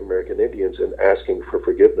Native American Indians and asking for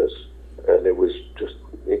forgiveness. And it was just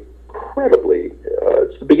incredibly,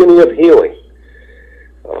 it's the beginning of healing.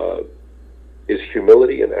 Is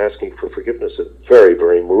humility and asking for forgiveness is very,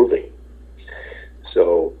 very moving.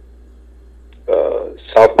 So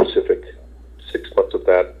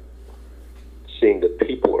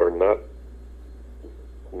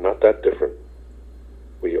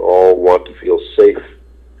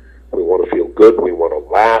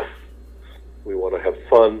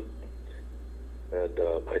fun. And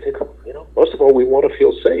I think, most of all, we want to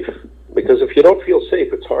feel safe. Because if you don't feel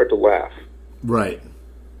safe, it's hard to laugh. Right.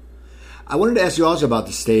 I wanted to ask you also about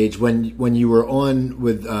the stage when you were on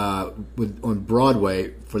on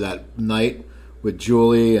Broadway for that night with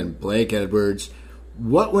Julie and Blake Edwards.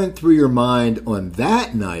 What went through your mind on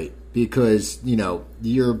that night? Because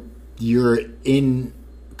you're in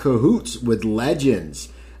cahoots with legends.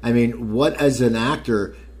 I mean, what as an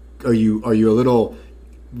actor are you a little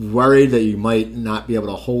worried that you might not be able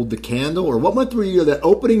to hold the candle, or what went through you that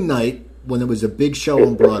opening night when there was a big show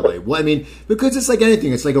on Broadway? Well, I mean, because it's like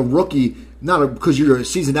anything. It's like a rookie, because you're a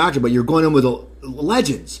seasoned actor, but you're going in with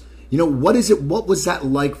legends. What is it? What was that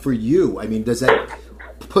like for you? I mean, does that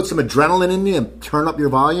put some adrenaline in you and turn up your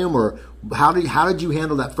volume, or how did you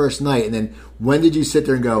handle that first night? And then when did you sit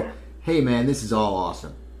there and go, "Hey, man, this is all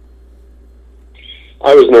awesome"?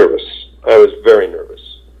 I was nervous. I was very nervous.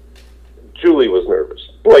 Julie was nervous.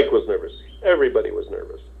 Blake was nervous. Everybody was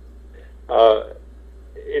nervous.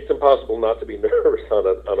 It's impossible not to be nervous on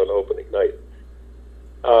an opening night.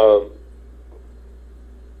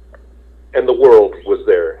 And the world was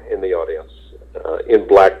there in the audience in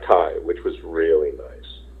black tie, which was really nice.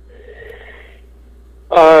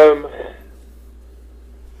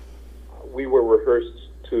 We were rehearsed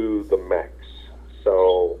to the max,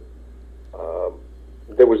 so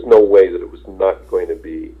there was no way that it was not going to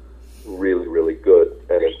be really, really good,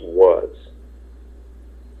 and it was.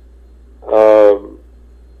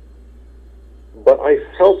 But I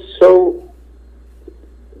felt so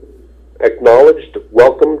acknowledged,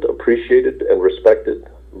 welcomed, appreciated, and respected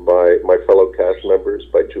by my fellow cast members,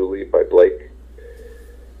 by Julie, by Blake,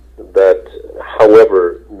 that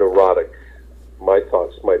however neurotic my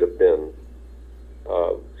thoughts might have been,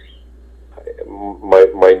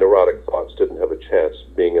 my neurotic thoughts didn't have a chance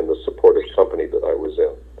being in the supportive company that I was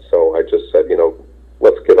in. So I just said,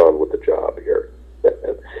 let's get on with the job here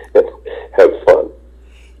and have fun.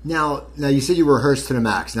 Now you said you rehearsed to the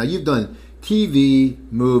max. Now you've done TV,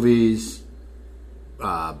 movies,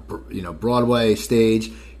 Broadway,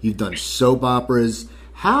 stage. You've done soap operas.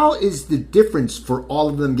 How is the difference for all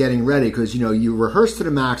of them getting ready? Because, you rehearse to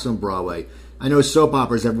the max on Broadway. I know soap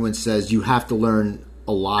operas, everyone says you have to learn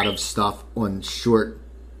a lot of stuff on short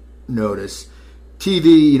notice.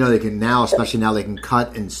 TV, they can now, especially now, they can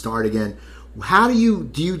cut and start again. How do you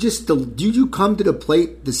come to the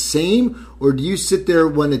plate the same, or do you sit there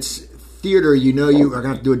when it's theater, you are going to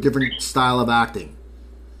have to do a different style of acting,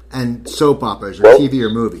 and soap operas or TV or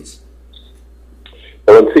movies?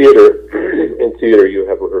 Well, in theater, you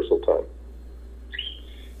have rehearsal time,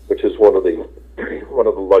 which is one of the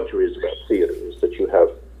luxuries about theater, is that you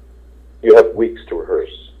have weeks to rehearse.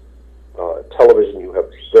 Television, you have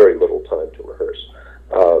very little time to rehearse.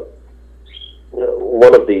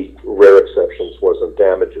 One of the rare exceptions was in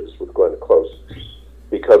Damages with Glenn Close,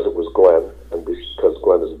 because it was Glenn, and because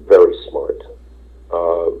Glenn is very smart,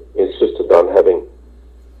 insisted on having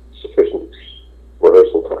sufficient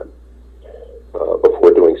rehearsal time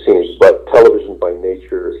before doing scenes. But television, by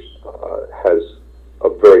nature, has a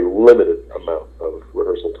very limited amount of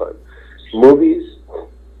rehearsal time. Movies,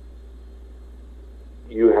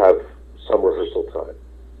 you have some rehearsal time.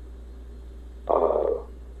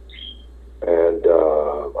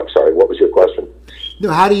 I'm sorry, what was your question? No,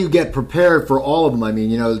 how do you get prepared for all of them? I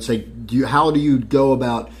mean, it's like, how do you go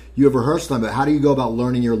about, you have rehearsal time, but how do you go about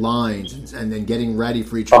learning your lines and then getting ready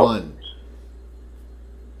for each one?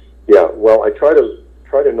 Yeah, well, I try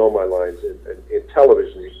to know my lines in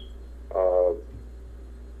television.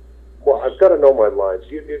 Well, I've got to know my lines.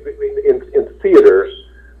 In theater,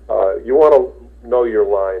 you want to know your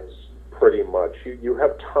lines pretty much. You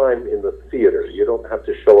have time in the theater. You don't have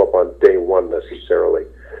to show up on day one necessarily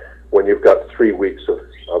when you've got 3 weeks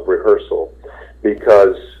of rehearsal,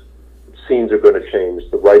 because scenes are going to change,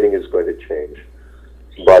 the writing is going to change.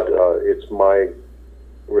 But it's my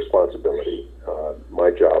responsibility. My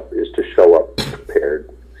job is to show up prepared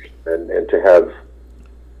and to have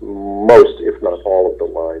most, if not all, of the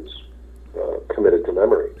lines committed to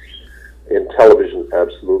memory. In television,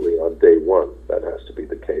 absolutely, on day one, that has to be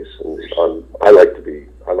the case. And I like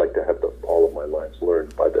to have all of my lines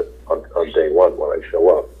learned on day one when I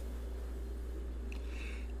show up.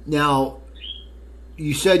 Now,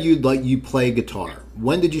 you said you play guitar.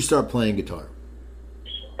 When did you start playing guitar?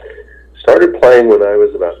 Started playing when I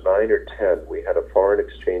was about 9 or 10. We had a foreign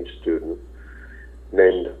exchange student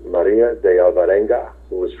named Maria de Alvarenga,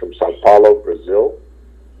 who was from Sao Paulo, Brazil.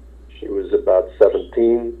 She was about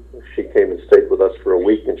 17. She came and stayed with us for a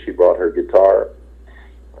week, and she brought her guitar.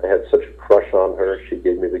 I had such a crush on her. She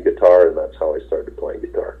gave me the guitar, and that's how I started playing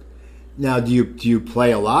guitar. Now, do you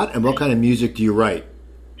play a lot, and what kind of music do you write?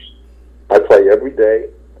 day.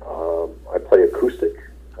 I play acoustic.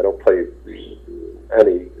 I don't play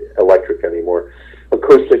any electric anymore.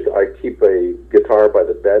 Acoustic, I keep a guitar by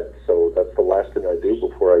the bed, so that's the last thing I do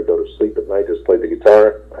before I go to sleep at night, is play the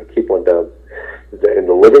guitar. I keep one down in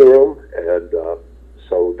the living room, and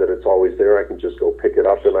so that it's always there. I can just go pick it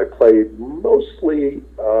up, and I play mostly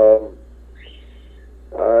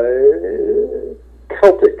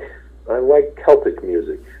Celtic. I like Celtic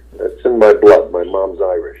music. It's in my blood. My mom's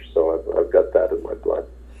Irish, so I've got that in my blood.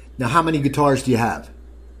 Now, how many guitars do you have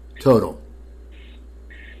total?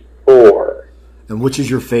 4. And which is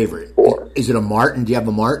your favorite? 4. Is it a Martin? Do you have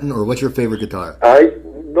a Martin, or what's your favorite guitar? I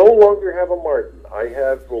no longer have a Martin. I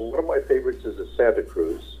have, one of my favorites is a Santa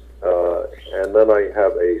Cruz, and then I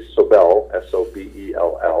have a Sobell, Sobell.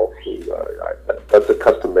 That's a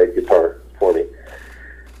custom-made guitar for me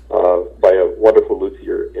by a wonderful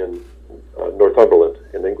luthier in Northumberland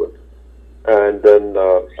in England. And then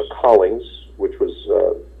a Collings, which was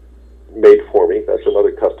made for me. That's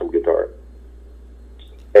another custom guitar.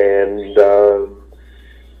 And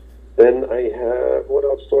then I have, what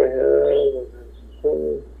else do I have?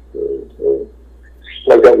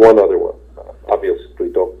 I've got one other one. Obviously,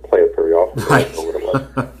 don't play it very often. Right. I don't know what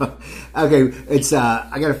it was. Okay, it's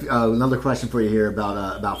I got another question for you here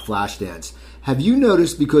about Flashdance. Have you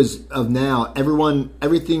noticed, because of now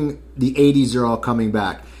everything the 80s are all coming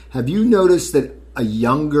back, have you noticed that a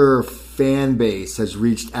younger fan base has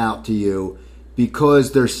reached out to you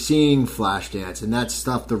because they're seeing Flashdance and that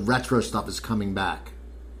stuff, the retro stuff, is coming back?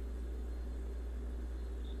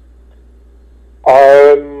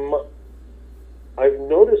 I've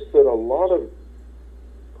noticed that a lot of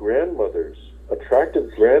grandmothers,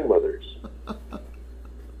 attractive grandmothers,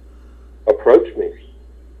 approach me.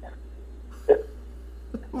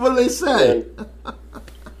 What do they say? And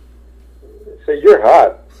say, "You're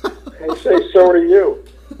hot." I say, "So are you."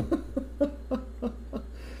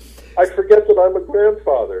 I forget that I'm a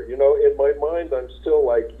grandfather. You know, in my mind, I'm still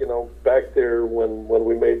like, back there when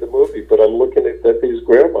we made the movie. But I'm looking at these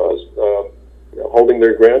grandmas holding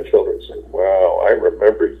their grandchildren, saying, "Wow, I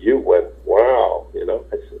remember you when wow." I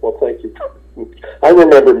said, "Well, thank you." I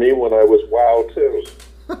remember me when I was wow too.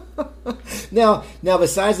 Now,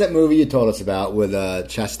 besides that movie you told us about with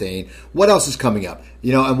Chastain, what else is coming up?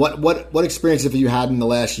 And what experience have you had in the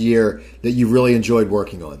last year that you really enjoyed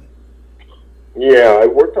working on? Yeah, I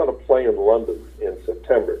worked on a play in London in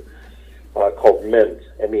September called Mend,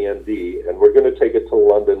 M-E-N-D, and we're going to take it to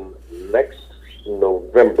London next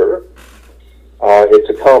November. It's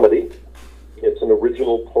a comedy. It's an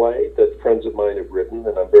original play that friends of mine have written,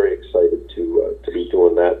 and I'm very excited to be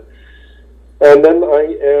doing that. And then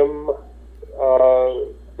I am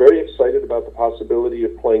very excited about the possibility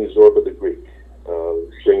of playing Zorba the Greek,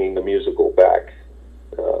 bringing the musical back.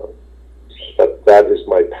 That is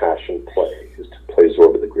my passion play, is to play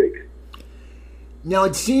Zorba the Greek. Now,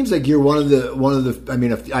 it seems like you're one of the. I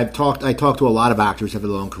mean, I talked to a lot of actors who have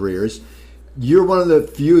their own careers. You're one of the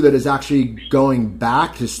few that is actually going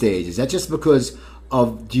back to stage. Is that just because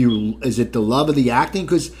of is it the love of the acting?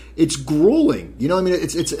 Because it's grueling.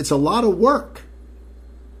 It's a lot of work.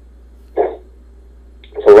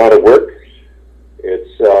 It's a lot of work.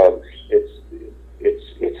 It's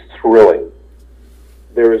thrilling.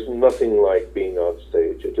 There is nothing like being on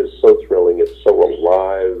stage. It is so thrilling. It's so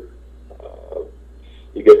alive.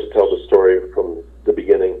 You get to tell the story from the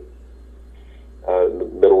beginning, the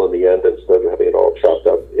middle, and the end, instead of having it all chopped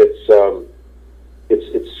up. It's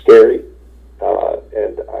scary,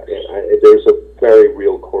 and there's a very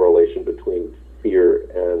real correlation between fear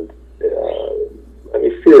and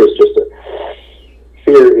fear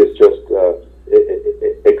is just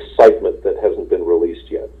excitement that hasn't been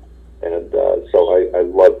released yet, and so I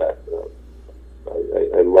love that.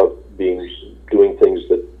 I love doing things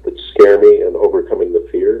that scare me and overcoming the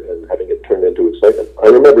fear and having it turn into excitement. I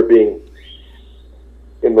remember being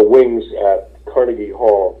in the wings at Carnegie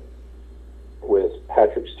Hall with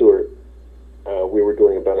Patrick Stewart. We were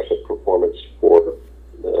doing a benefit performance for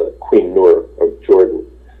Queen Noor of Jordan,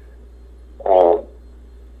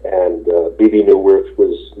 and Bebe Neuwirth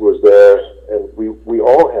was there, and we were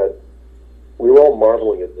all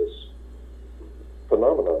marveling at this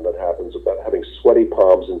phenomenon that happens about having sweaty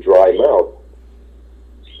palms and dry mouth.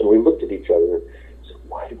 And we looked at each other and said,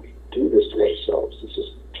 "Why do we do this to ourselves? This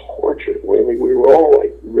is torture." We were all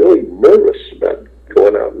like really nervous about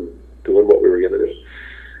going out and doing what we were going to do.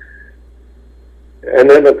 And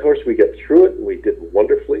then, of course, we get through it, and we did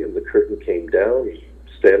wonderfully, and the curtain came down,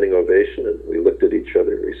 standing ovation, and we looked at each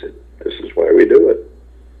other, and we said, "This is why we do it."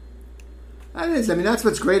 That is. I mean, that's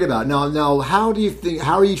what's great about it. Now, how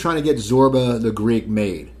are you trying to get Zorba the Greek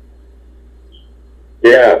made?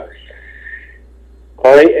 Yeah.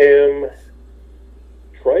 I am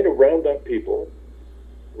trying to round up people,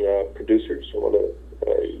 producers. I want to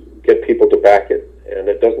get people to back it, and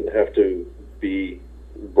it doesn't have to be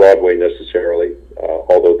Broadway necessarily,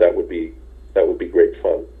 although that would be great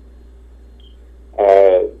fun.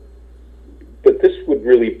 But this would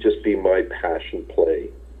really just be my passion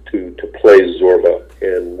play, to play Zorba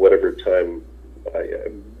in whatever time I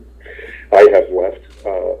have left.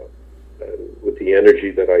 With the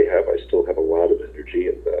energy that I have, I still have a lot of energy,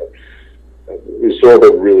 and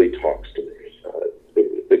Zorba really talks to me.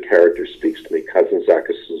 The character speaks to me.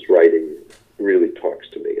 Kazantzakis' writing really talks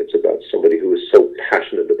to me. It's about somebody who is so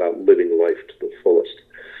passionate about living life to the fullest.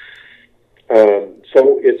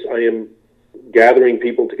 So I am gathering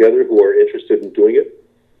people together who are interested in doing it,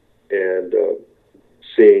 and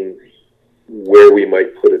seeing where we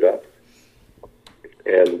might put it up,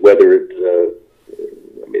 and whether it,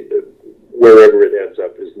 wherever it ends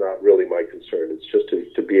up is not really my concern. It's just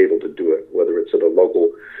to be able to do it, whether it's at a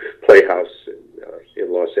local playhouse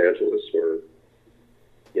in Los Angeles or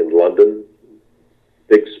in London,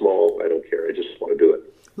 big, small, I don't care. I just want to do it.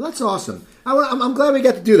 Well, that's awesome. I'm glad we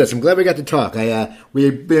got to do this. I'm glad we got to talk.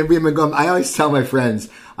 We've been going. I always tell my friends,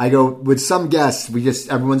 I go, with some guests,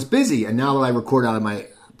 everyone's busy, and now that I record out of my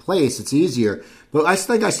place, it's easier. But I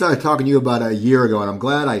think I started talking to you about a year ago, and I'm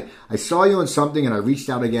glad I saw you on something, and I reached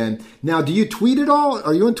out again. Now, do you tweet at all?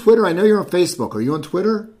 Are you on Twitter? I know you're on Facebook. Are you on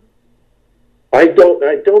Twitter? I don't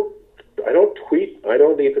tweet. I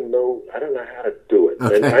don't know how to do it.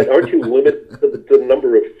 Okay. And aren't you limited the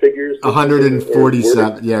number of figures?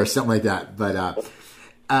 147, or something like that.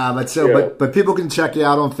 But people can check you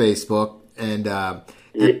out on Facebook, and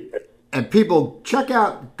people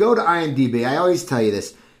go to IMDb. I always tell you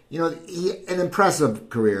this. An impressive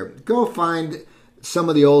career. Go find some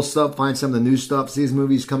of the old stuff, find some of the new stuff. See his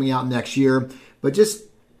movies coming out next year. But just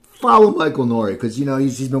follow Michael Nouri, because,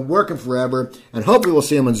 he's been working forever, and hopefully we'll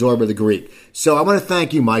see him on Zorba the Greek. So I want to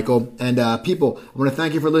thank you, Michael. And people, I want to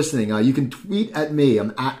thank you for listening. You can tweet at me.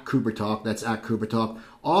 I'm at Cooper Talk. That's at Cooper Talk.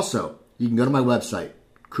 Also, you can go to my website,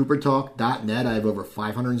 coopertalk.net. I have over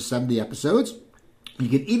 570 episodes. You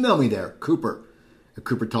can email me there,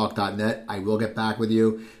 coopertalk.net. I will get back with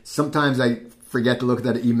you. Sometimes I forget to look at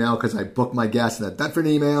that email because I book my guests in a different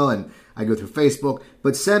email and I go through Facebook.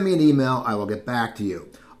 But send me an email. I will get back to you.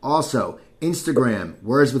 Also, Instagram,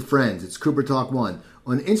 Words with Friends. It's Cooper Talk 1.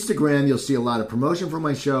 On Instagram, you'll see a lot of promotion for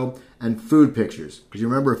my show and food pictures. Because you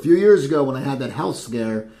remember a few years ago when I had that health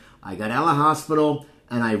scare, I got out of the hospital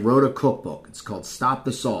and I wrote a cookbook. It's called Stop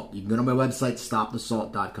the Salt. You can go to my website,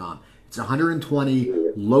 stopthesalt.com. It's 120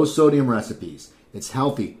 low-sodium recipes. It's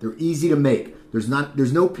healthy. They're easy to make. There's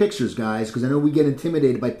no pictures, guys, because I know we get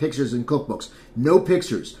intimidated by pictures in cookbooks. No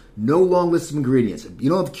pictures. No long list of ingredients. If you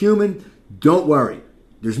don't have cumin, don't worry.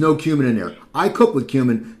 There's no cumin in there. I cook with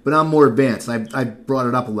cumin, but I'm more advanced. I've brought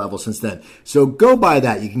it up a level since then. So go buy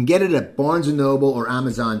that. You can get it at Barnes & Noble or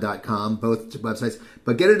Amazon.com, both websites.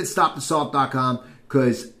 But get it at StopTheSalt.com,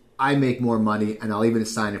 because I make more money, and I'll even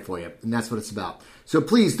sign it for you. And that's what it's about. So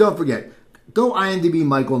please, don't forget, go IMDb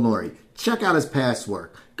Michael Nouri. Check out his past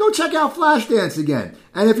work. Go check out Flashdance again.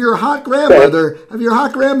 And if you're a hot grandmother,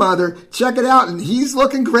 check it out. And he's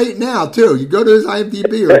looking great now, too. You go to his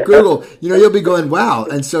IMDb or Google, you'll be going, wow.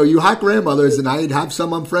 And so you hot grandmothers, and I have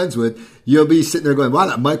some I'm friends with, you'll be sitting there going, wow,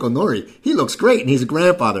 that Michael Nouri, he looks great, and he's a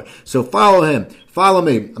grandfather. So follow him. Follow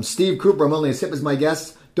me. I'm Steve Cooper. I'm only as hip as my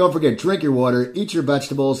guests. Don't forget, drink your water, eat your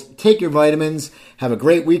vegetables, take your vitamins. Have a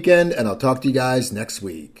great weekend, and I'll talk to you guys next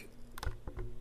week.